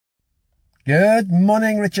Good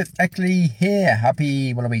morning, Richard Eckley here.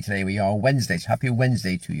 What are we today? We are Wednesdays. Happy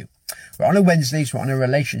Wednesday to you. We're on a Wednesday, so we're on a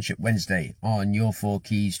relationship Wednesday on your 4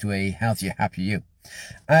 keys to a healthier, happier you.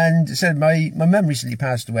 And said my mum recently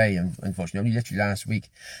passed away, unfortunately, only literally last week.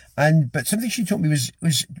 But something she taught me was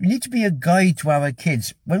we need to be a guide to our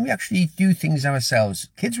kids. When we actually do things ourselves,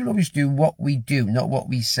 kids will always do what we do, not what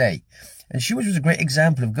we say. And she was a great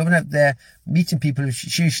example of going out there, meeting people.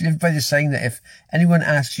 She lived by the saying that if anyone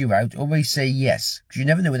asks you out, always say yes. Because you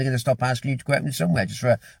never know when they're going to stop asking you to go out somewhere, just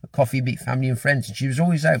for a coffee, meet family and friends. And she was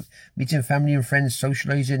always out, meeting family and friends,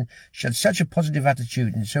 socialising. She had such a positive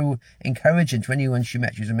attitude and so encouraging to anyone she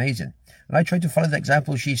met. She was amazing. And I tried to follow the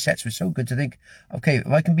example she sets. It was so good to think, okay, if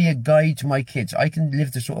I can be a guide to my kids, I can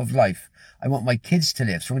live the sort of life I want my kids to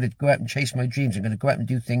live. So I'm going to go out and chase my dreams. I'm going to go out and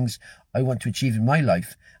do things I want to achieve in my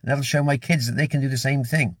life. And that'll show my kids that they can do the same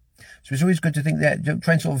thing. So it's always good to think that, don't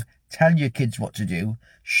try and sort of tell your kids what to do.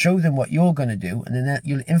 Show them what you're going to do. And then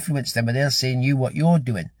you'll influence them by they're seeing you what you're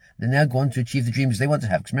doing. Then they'll go on to achieve the dreams they want to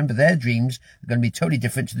have. Because remember, their dreams are going to be totally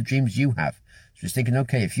different to the dreams you have. So just thinking,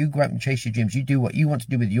 okay, if you go out and chase your dreams, you do what you want to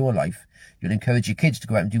do with your life. You'll encourage your kids to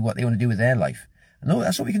go out and do what they want to do with their life. And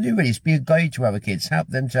that's what we can do really, is be a guide to our kids, help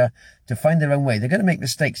them to find their own way. They're going to make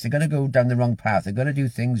mistakes. They're going to go down the wrong path. They're going to do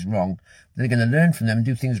things wrong. They're going to learn from them and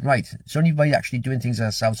do things right. It's only by actually doing things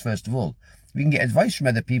ourselves first of all. We can get advice from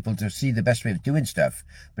other people to see the best way of doing stuff.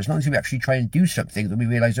 But it's not until we actually try and do something that we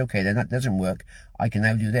realise, okay, then that doesn't work. I can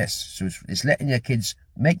now do this. So it's letting your kids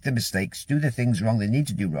make the mistakes, do the things wrong they need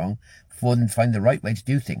to do wrong, before them find the right way to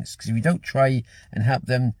do things. Because if you don't try and help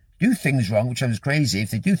them do things wrong, which sounds crazy,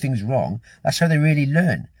 if they do things wrong, that's how they really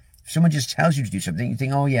learn. If someone just tells you to do something, you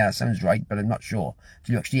think, oh yeah, that sounds right, but I'm not sure.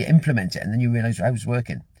 So you actually implement it, and then you realise how it's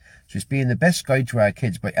working. So it's being the best guide to our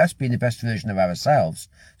kids, by us being the best version of ourselves,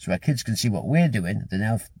 so our kids can see what we're doing, then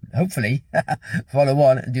they'll hopefully follow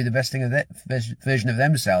on and do the best thing of that version of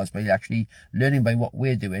themselves by actually learning by what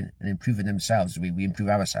we're doing and improving themselves as we improve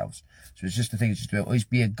ourselves. So it's just the thing, it's just to always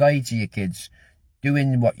be a guide to your kids,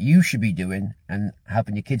 doing what you should be doing and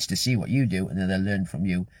helping your kids to see what you do, and then they'll learn from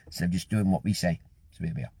you instead of just doing what we say. So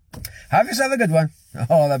here we are. Have yourself a good one.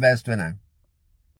 All the best for now.